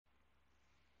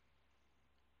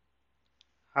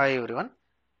Hi everyone.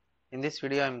 In this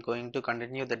video I am going to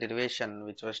continue the derivation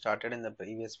which was started in the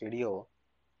previous video,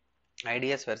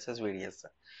 IDS versus VDS.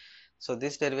 So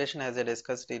this derivation, as I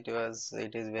discussed, it is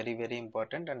very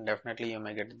important, and definitely you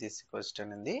may get this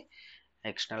question in the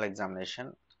external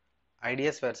examination,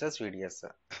 IDS versus VDS.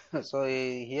 So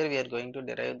here we are going to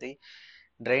derive the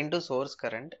drain to source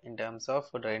current in terms of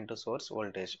drain to source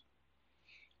voltage.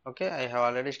 Okay, I have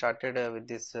already started with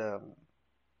this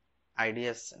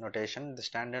IDS notation. The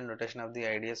standard notation of the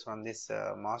IDS from this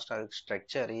MOS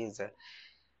structure is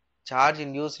charge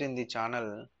induced in the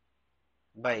channel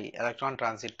by electron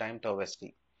transit time tau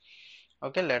sd.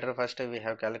 Okay, later first we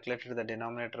have calculated the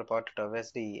denominator part tau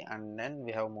sd, and then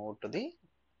we have moved to the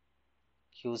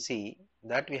QC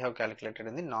that we have calculated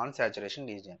in the non-saturation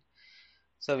region.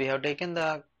 So we have taken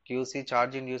the QC,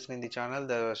 charge induced in the channel,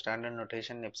 the standard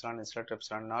notation epsilon insulator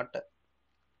epsilon naught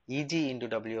Eg into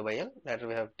W by L. Later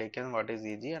we have taken what is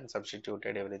Eg and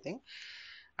substituted everything,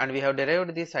 and we have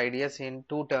derived these ideas in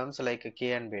two terms like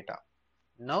K and beta.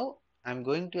 Now I am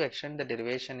going to extend the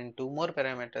derivation in two more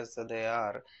parameters. So they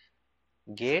are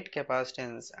gate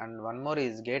capacitance and one more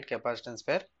is gate capacitance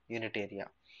per unit area.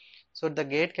 So the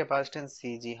gate capacitance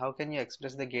Cg, how can you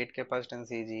express the gate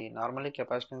capacitance Cg? Normally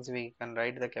capacitance, we can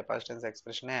write the capacitance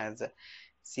expression as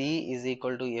C is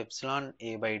equal to epsilon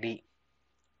A by D.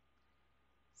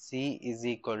 C is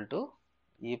equal to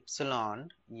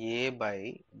epsilon A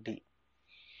by D.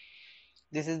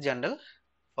 This is general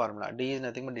formula. D is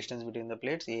nothing but distance between the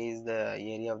plates, A is the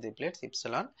area of the plates,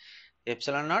 epsilon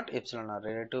naught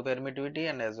relative permittivity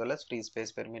and as well as free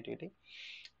space permittivity,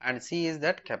 and C is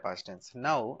that capacitance.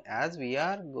 Now as we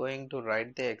are going to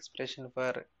write the expression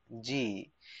for G,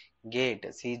 gate,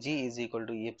 Cg is equal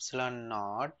to epsilon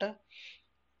naught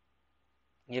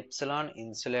epsilon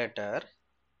insulator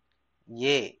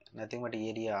A, nothing but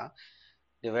area,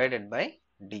 divided by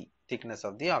D, thickness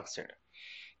of the oxide,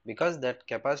 because that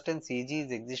capacitance Cg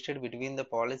is existed between the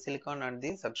polysilicon and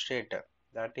the substrate,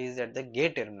 that is at the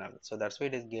gate terminal. So that's why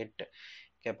it is gate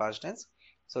capacitance.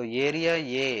 So area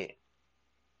A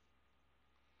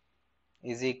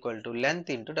is equal to length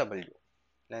into W,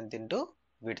 length into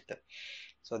width.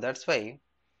 So that's why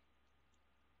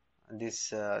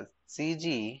this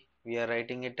Cg, we are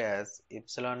writing it as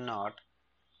epsilon naught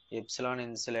epsilon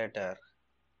insulator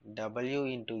W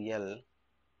into L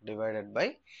divided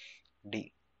by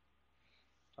D.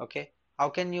 Okay, how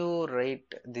can you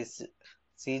write this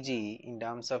Cg in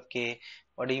terms of K?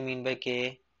 What do you mean by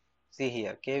K? See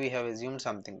here, K we have assumed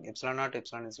something, epsilon naught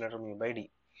epsilon insulator mu by D.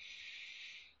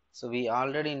 So we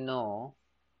already know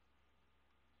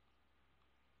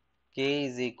K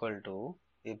is equal to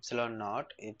epsilon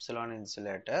naught epsilon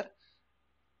insulator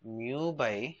mu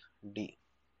by D.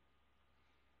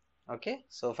 Okay,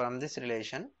 so from this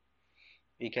relation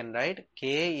we can write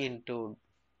K into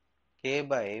K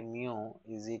by mu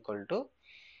is equal to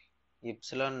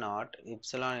epsilon naught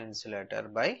epsilon insulator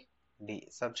by D.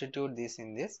 Substitute this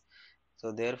in this.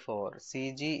 So therefore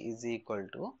Cg is equal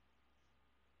to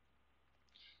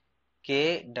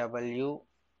KWL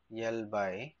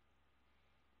by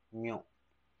mu.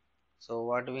 So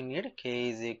what we need, K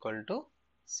is equal to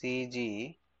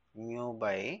Cg mu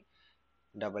by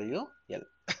WL.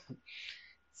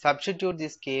 Substitute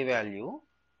this K value,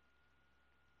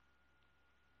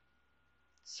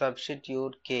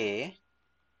 substitute K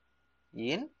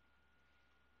in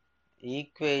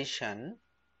equation,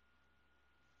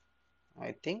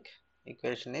 I think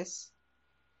equation is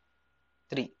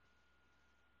 3,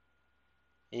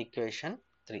 equation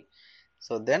 3.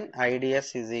 So then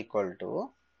IDS is equal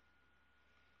to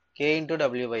K into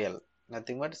W by L,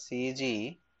 nothing but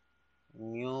Cg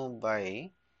mu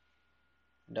by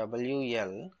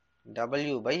WL,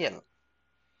 W by L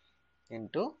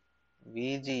into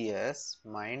VGS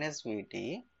minus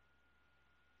VT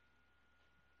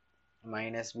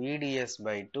minus VDS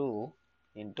by 2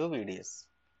 into VDS.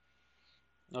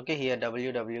 Okay, here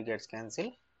W gets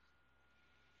cancelled.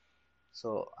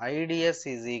 So IDS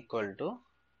is equal to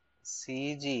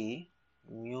Cg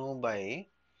mu by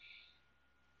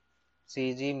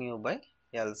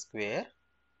L square,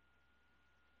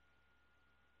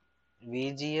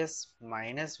 VGS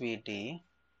minus VT,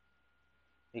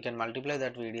 we can multiply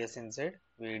that VDS inside,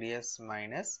 VDS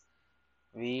minus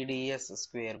VDS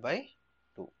square by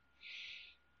 2.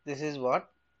 This is what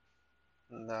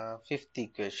the fifth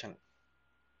equation,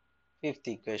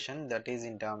 that is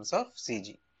in terms of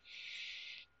Cg.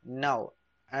 Now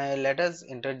let us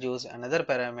introduce another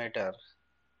parameter,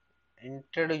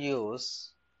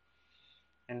 introduce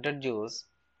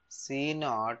C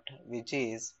naught, which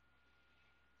is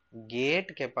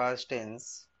gate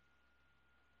capacitance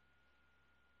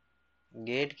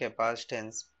gate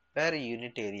capacitance per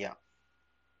unit area.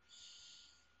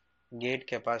 Gate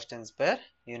capacitance per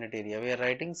unit area. We are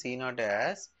writing C naught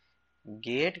as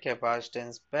gate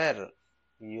capacitance per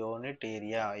unit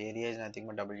area. Area is nothing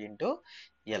but W into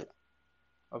L.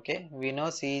 Okay, we know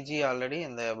CG already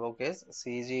in the above case.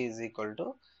 CG is equal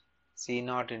to C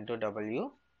naught into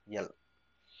W L.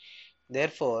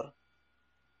 Therefore,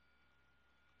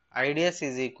 IDS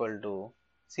is equal to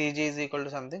CG is equal to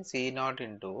something C naught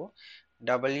into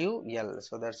W L.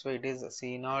 So that's why it is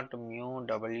C naught mu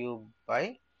W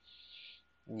by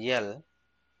L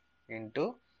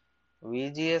into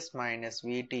VGS minus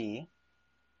VT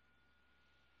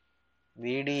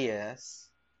VDS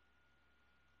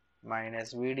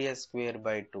minus VDS square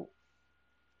by 2.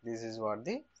 This is what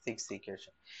the sixth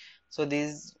equation. So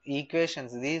these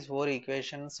equations, these four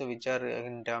equations which are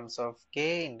in terms of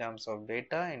K, in terms of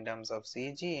beta, in terms of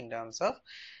CG, in terms of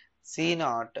C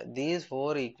naught, these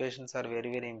four equations are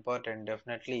very important.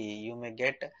 Definitely you may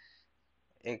get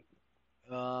a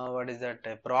what is that,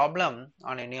 a problem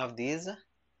on any of these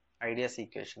IDS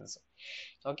equations.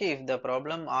 Okay, if the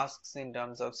problem asks in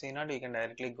terms of C naught, you can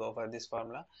directly go for this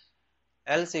formula.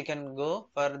 Else you can go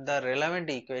for the relevant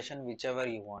equation whichever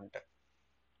you want.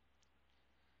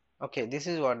 Okay, this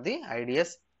is what the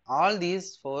IDS. All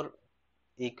these four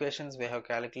equations we have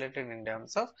calculated in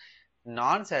terms of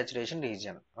non-saturation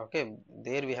region. Okay,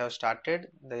 there we have started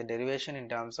the derivation in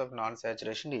terms of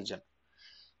non-saturation region.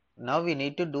 Now we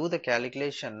need to do the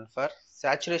calculation for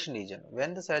saturation region.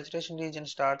 When the saturation region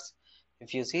starts,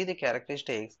 if you see the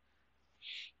characteristics,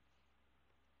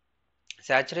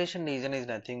 saturation region is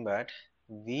nothing but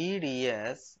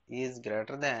VDS is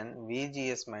greater than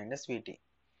VGS minus VT.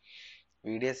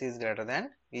 VDS is greater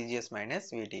than VGS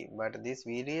minus VT, but this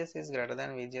VDS is greater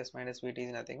than VGS minus VT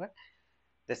is nothing but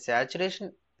the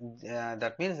saturation.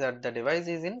 That means that the device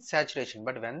is in saturation,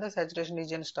 but when the saturation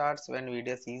region starts, when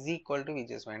VDS is equal to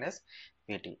VGS minus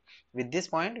VT. With this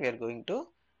point we are going to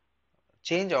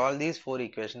change all these four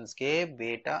equations, K,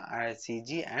 beta,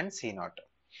 CG and C naught.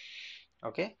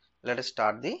 Okay, let us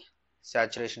start the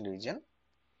saturation region.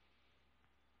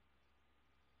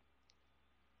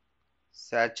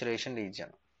 Saturation region.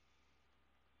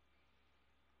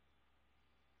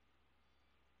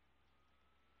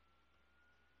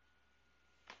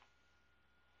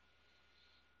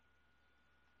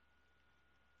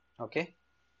 Okay,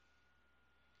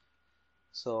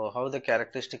 so how the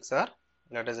characteristics are?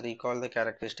 Let us recall the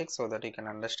characteristics so that you can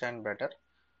understand better.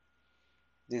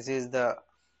 This is the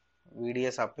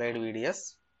VDS, applied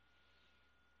VDS,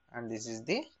 and this is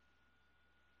the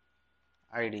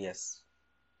IDS.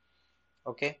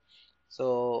 Okay,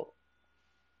 so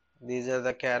these are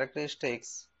the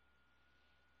characteristics.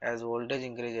 As voltage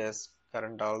increases,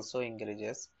 current also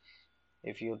increases.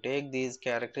 If you take these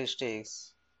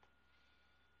characteristics,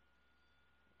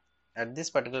 at this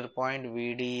particular point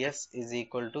VDS is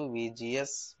equal to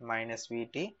VGS minus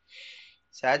VT,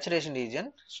 saturation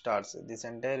region starts. This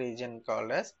entire region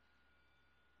called as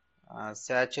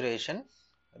saturation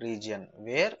region,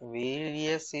 where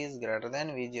VDS is greater than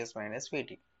VGS minus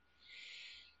VT.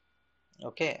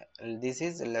 Okay, this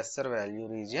is lesser value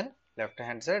region, left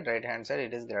hand side, right hand side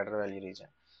it is greater value region.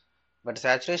 But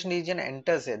saturation region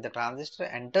enters, the transistor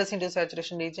enters into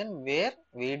saturation region where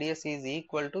VDS is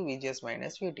equal to VGS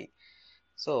minus VT.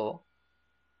 So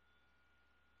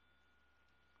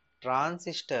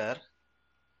transistor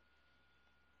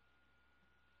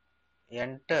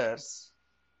enters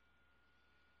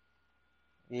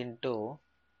into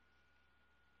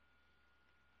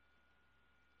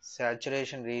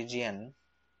saturation region.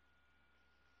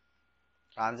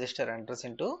 Transistor enters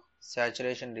into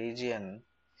saturation region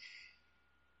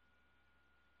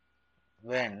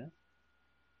when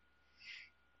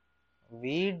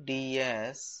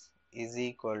VDS is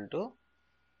equal to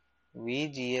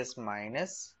VGS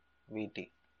minus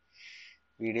VT.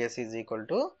 VDS is equal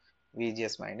to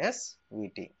VGS minus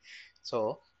VT.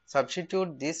 So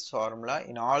substitute this formula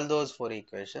in all those four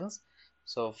equations.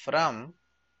 So from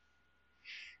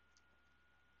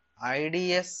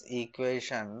IDS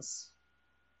equations,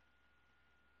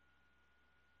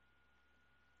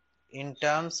 in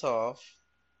terms of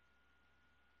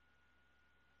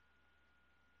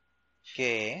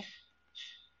K,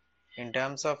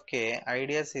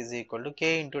 IDS is equal to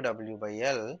K into W by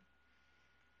L.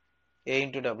 K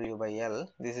into W by L,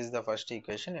 this is the first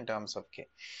equation in terms of K.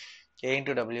 K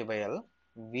into W by L,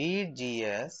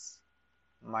 VGS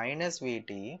minus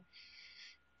VT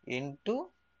into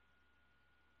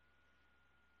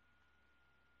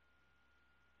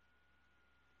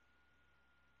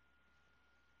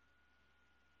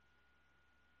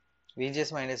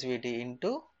VGS minus VT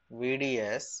into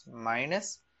VDS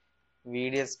minus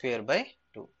VDS square by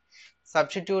 2.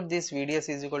 Substitute this VDS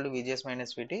is equal to VGS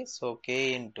minus VT. So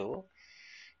K into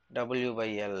W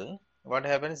by L. What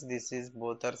happens? This is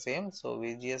both are same. So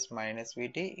VGS minus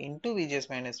VT into VGS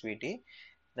minus VT.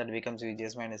 That becomes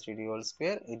VGS minus VT whole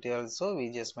square. It is also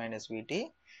VGS minus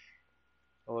VT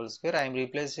whole square. I am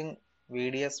replacing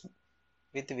VDS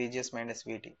with VGS minus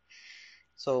VT.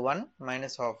 So 1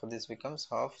 minus half, this becomes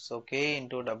half. So K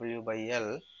into W by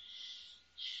L,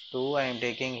 2 I am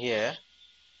taking here.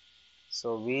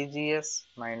 So VGS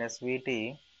minus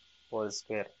VT whole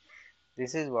square.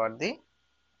 This is what the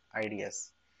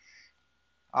IDS.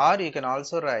 Or you can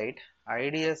also write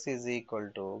IDS is equal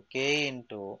to K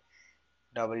into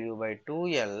W by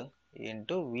 2L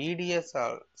into VDS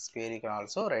square. You can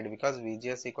also write, because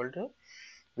VGS equal to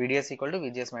VDS equal to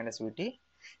VGS minus VT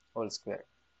whole square.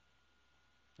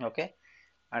 Okay,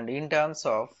 and in terms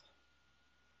of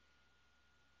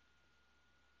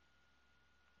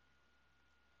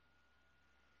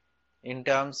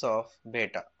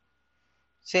beta,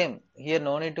 same here,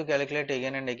 no need to calculate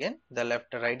again and again. The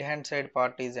left right hand side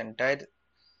part is entirely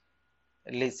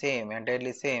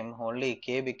same, only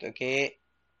K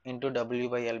into W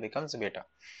by L becomes beta.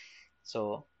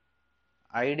 So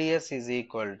IDS is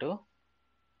equal to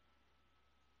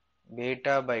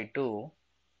beta by 2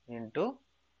 into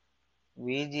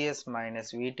VGS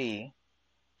minus VT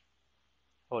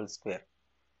whole square.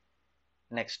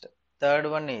 Next, third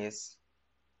one is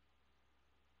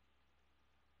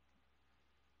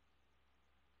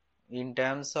in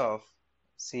terms of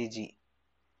CG.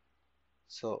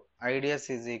 So IDS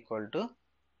is equal to,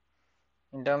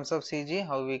 in terms of CG,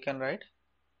 how we can write?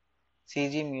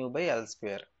 CG mu by L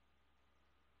square.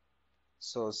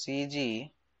 So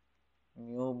CG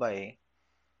mu by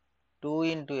 2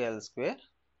 into L square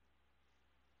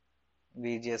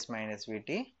VGS minus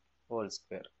VT whole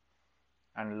square.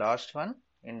 And last one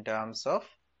in terms of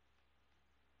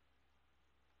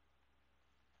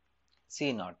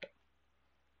C naught.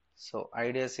 So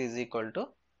IDS is equal to,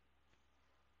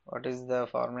 what is the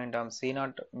formula in terms? C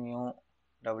naught mu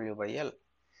W by L.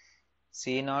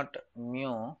 C naught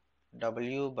mu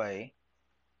W by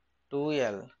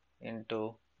 2L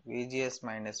into VGS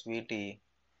minus VT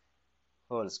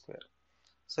whole square.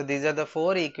 So these are the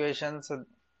four equations.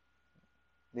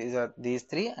 These are these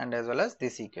three and as well as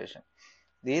this equation.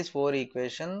 These four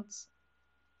equations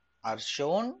are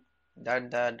shown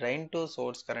that the drain to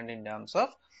source current in terms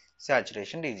of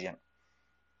saturation region.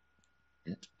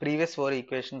 Previous four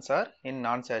equations are in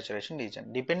non-saturation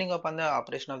region. Depending upon the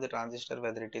operation of the transistor,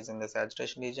 whether it is in the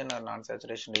saturation region or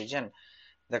non-saturation region,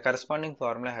 the corresponding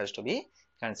formula has to be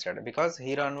considered, because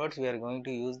here onwards we are going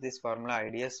to use this formula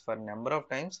IDS for number of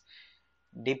times.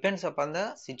 Depends upon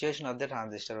the situation of the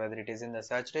transistor, whether it is in the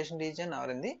saturation region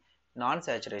or in the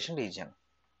non-saturation region.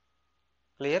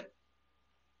 Clear?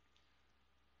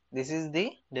 This is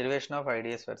the derivation of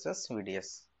IDS versus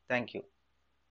VDS. Thank you.